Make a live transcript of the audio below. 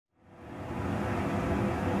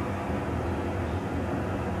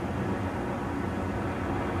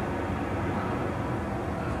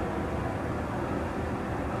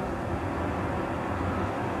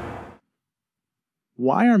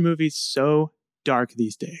Why are movies so dark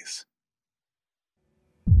these days?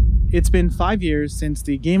 It's been 5 years since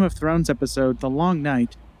the Game of Thrones episode The Long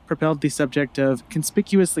Night propelled the subject of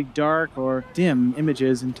conspicuously dark or dim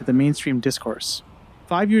images into the mainstream discourse.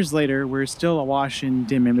 5 years later, we're still awash in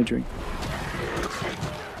dim imagery.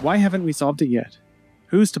 Why haven't we solved it yet?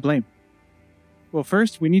 Who's to blame? Well,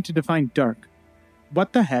 first, we need to define dark.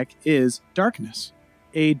 What the heck is darkness?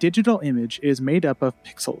 A digital image is made up of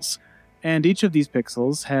pixels, and each of these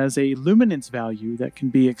pixels has a luminance value that can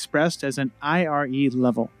be expressed as an IRE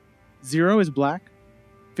level. 0 is black,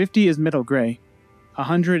 50 is middle gray,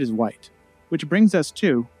 100 is white, which brings us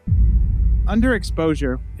to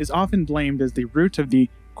underexposure is often blamed as the root of the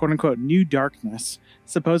quote-unquote new darkness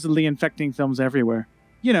supposedly infecting films everywhere.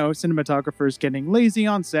 You know, cinematographers getting lazy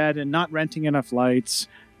on set and not renting enough lights.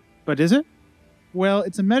 But is it? Well,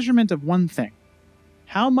 it's a measurement of one thing.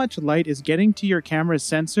 How much light is getting to your camera's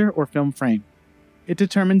sensor or film frame? It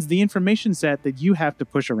determines the information set that you have to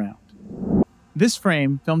push around. This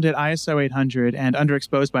frame, filmed at ISO 800 and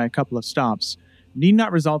underexposed by a couple of stops, need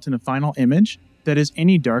not result in a final image that is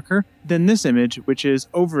any darker than this image, which is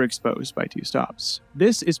overexposed by 2 stops.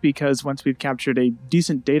 This is because once we've captured a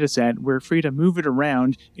decent data set, we're free to move it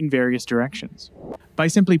around in various directions. By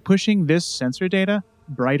simply pushing this sensor data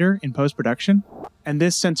brighter in post-production, and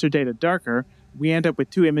this sensor data darker, we end up with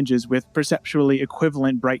 2 images with perceptually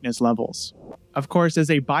equivalent brightness levels. Of course, as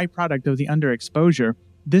a byproduct of the underexposure,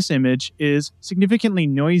 this image is significantly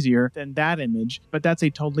noisier than that image, but that's a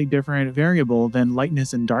totally different variable than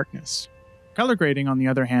lightness and darkness. Color grading, on the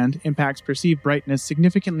other hand, impacts perceived brightness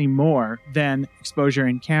significantly more than exposure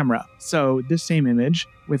in camera. So this same image,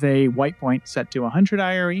 with a white point set to 100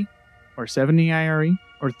 IRE, or 70 IRE,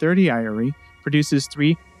 or 30 IRE, produces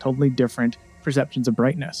 3 totally different perceptions of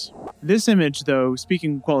brightness. This image, though,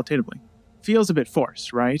 speaking qualitatively, feels a bit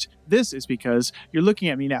forced, right? This is because you're looking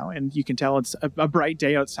at me now and you can tell it's a bright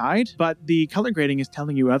day outside, but the color grading is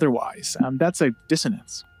telling you otherwise. That's a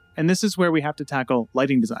dissonance. And this is where we have to tackle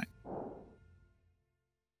lighting design.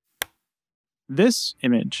 This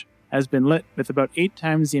image has been lit with about 8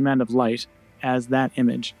 times the amount of light as that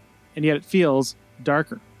image, and yet it feels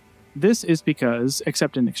darker. This is because,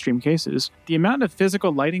 except in extreme cases, the amount of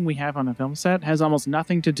physical lighting we have on a film set has almost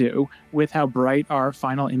nothing to do with how bright our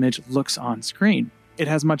final image looks on screen. It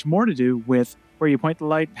has much more to do with where you point the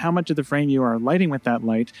light, how much of the frame you are lighting with that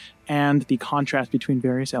light, and the contrast between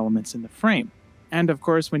various elements in the frame. And of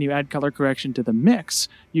course, when you add color correction to the mix,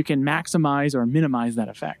 you can maximize or minimize that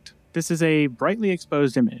effect. This is a brightly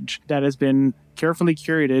exposed image that has been carefully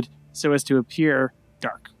curated so as to appear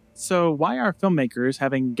dark. So why are filmmakers,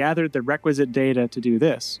 having gathered the requisite data to do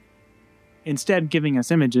this, instead giving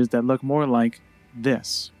us images that look more like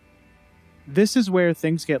this? This is where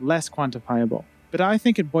things get less quantifiable, but I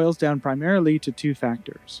think it boils down primarily to 2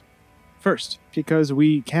 factors. First, because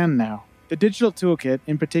we can now. The digital toolkit,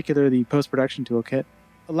 in particular the post-production toolkit,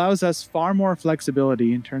 allows us far more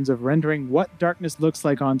flexibility in terms of rendering what darkness looks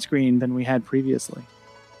like on screen than we had previously.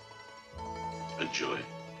 Enjoy.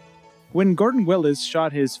 When Gordon Willis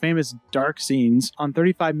shot his famous dark scenes on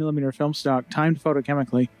 35mm film stock timed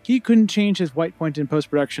photochemically, he couldn't change his white point in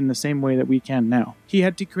post-production the same way that we can now. He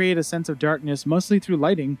had to create a sense of darkness mostly through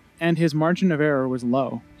lighting, and his margin of error was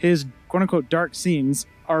low. His quote-unquote dark scenes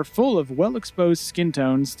are full of well-exposed skin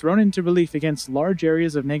tones thrown into relief against large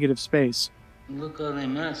areas of negative space. Look how they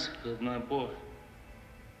massacred my boy.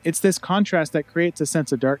 It's this contrast that creates a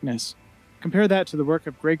sense of darkness. Compare that to the work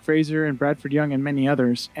of Greg Fraser and Bradford Young and many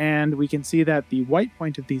others, and we can see that the white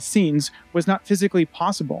point of these scenes was not physically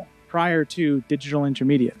possible prior to digital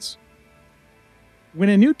intermediates. When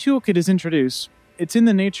a new toolkit is introduced, it's in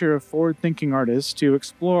the nature of forward-thinking artists to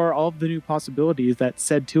explore all of the new possibilities that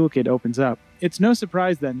said toolkit opens up. It's no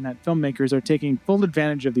surprise then that filmmakers are taking full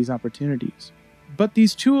advantage of these opportunities. But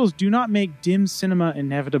these tools do not make dim cinema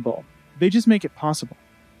inevitable. They just make it possible.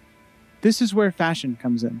 This is where fashion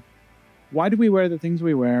comes in. Why do we wear the things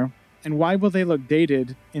we wear, and why will they look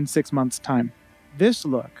dated in 6 months' time? This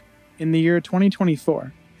look, in the year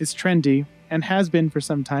 2024, is trendy and has been for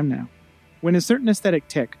some time now. When a certain aesthetic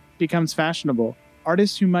tick becomes fashionable,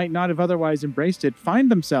 artists who might not have otherwise embraced it find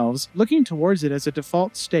themselves looking towards it as a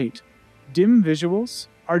default state. Dim visuals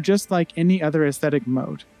are just like any other aesthetic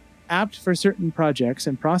mode, apt for certain projects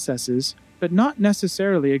and processes, but not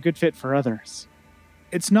necessarily a good fit for others.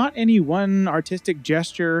 It's not any one artistic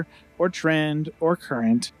gesture or trend or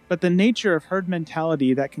current, but the nature of herd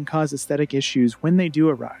mentality that can cause aesthetic issues when they do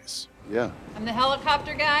arise. Yeah. I'm the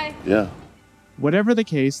helicopter guy? Yeah. Whatever the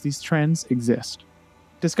case, these trends exist.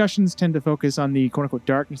 Discussions tend to focus on the quote-unquote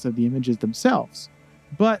darkness of the images themselves,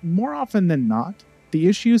 but more often than not, the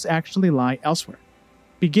issues actually lie elsewhere.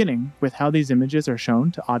 beginning with how these images are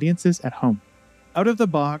shown to audiences at home. Out of the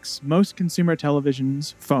box, most consumer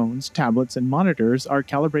televisions, phones, tablets, and monitors are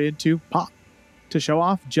calibrated to pop, to show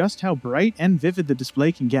off just how bright and vivid the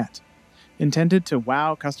display can get. Intended to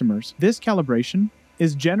wow customers, this calibration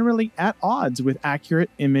is generally at odds with accurate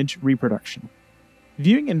image reproduction.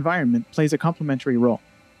 Viewing environment plays a complementary role.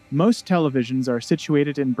 Most televisions are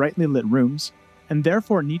situated in brightly lit rooms, and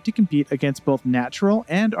therefore need to compete against both natural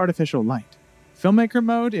and artificial light. Filmmaker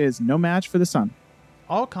mode is no match for the sun.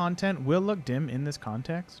 All content will look dim in this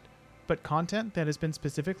context, but content that has been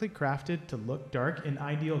specifically crafted to look dark in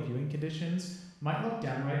ideal viewing conditions might look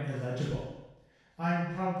downright illegible.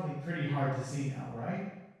 I'm probably pretty hard to see now,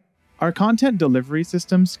 right? Our content delivery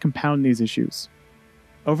systems compound these issues.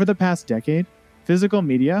 Over the past decade, physical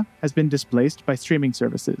media has been displaced by streaming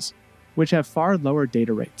services, which have far lower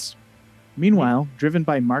data rates. Meanwhile, driven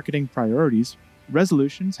by marketing priorities,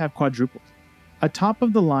 resolutions have quadrupled. A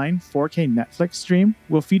top-of-the-line 4K Netflix stream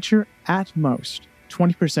will feature at most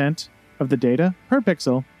 20% of the data per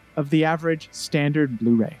pixel of the average standard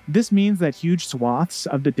Blu-ray. This means that huge swaths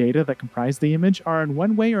of the data that comprise the image are in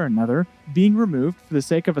one way or another being removed for the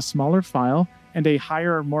sake of a smaller file and a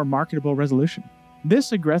higher, more marketable resolution.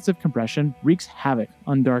 This aggressive compression wreaks havoc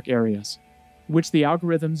on dark areas, which the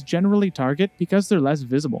algorithms generally target because they're less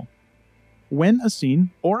visible. When a scene,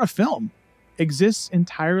 or a film, exists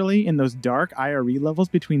entirely in those dark IRE levels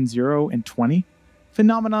between 0 and 20,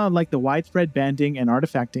 phenomena like the widespread banding and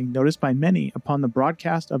artifacting noticed by many upon the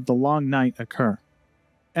broadcast of The Long Night occur.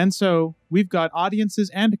 And so, we've got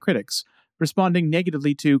audiences and critics responding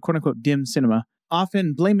negatively to quote-unquote dim cinema,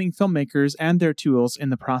 often blaming filmmakers and their tools in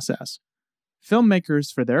the process.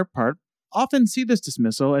 Filmmakers, for their part, often see this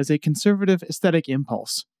dismissal as a conservative aesthetic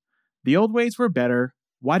impulse. The old ways were better,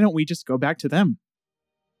 why don't we just go back to them?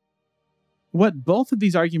 What both of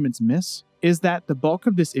these arguments miss is that the bulk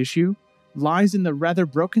of this issue lies in the rather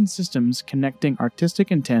broken systems connecting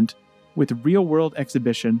artistic intent with real-world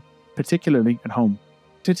exhibition, particularly at home.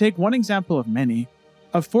 To take one example of many,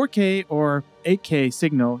 a 4K or 8K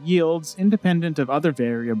signal yields, independent of other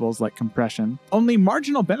variables like compression, only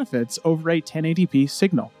marginal benefits over a 1080p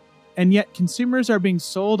signal. And yet consumers are being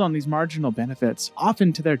sold on these marginal benefits,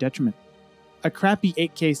 often to their detriment. A crappy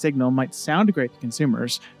 8K signal might sound great to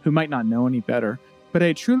consumers who might not know any better, but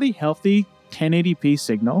a truly healthy 1080p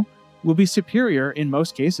signal will be superior in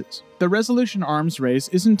most cases. The resolution arms race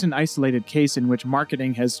isn't an isolated case in which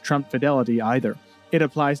marketing has trumped fidelity either. It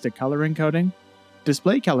applies to color encoding,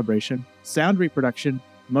 display calibration, sound reproduction,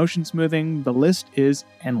 motion smoothing, the list is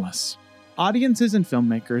endless. Audiences and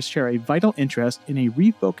filmmakers share a vital interest in a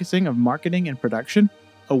refocusing of marketing and production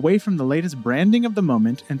away from the latest branding of the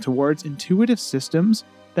moment and towards intuitive systems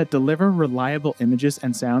that deliver reliable images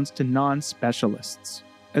and sounds to non-specialists,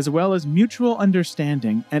 as well as mutual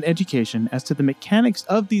understanding and education as to the mechanics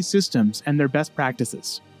of these systems and their best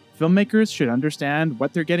practices. Filmmakers should understand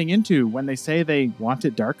what they're getting into when they say they want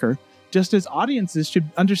it darker, just as audiences should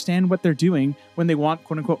understand what they're doing when they want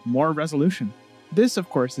quote-unquote more resolution. This, of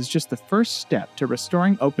course, is just the first step to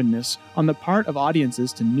restoring openness on the part of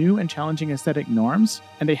audiences to new and challenging aesthetic norms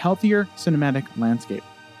and a healthier cinematic landscape.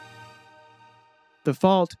 The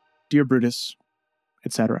Fault, Dear Brutus,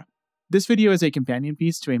 etc. This video is a companion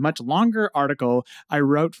piece to a much longer article I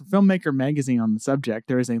wrote for Filmmaker Magazine on the subject.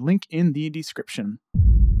 There is a link in the description.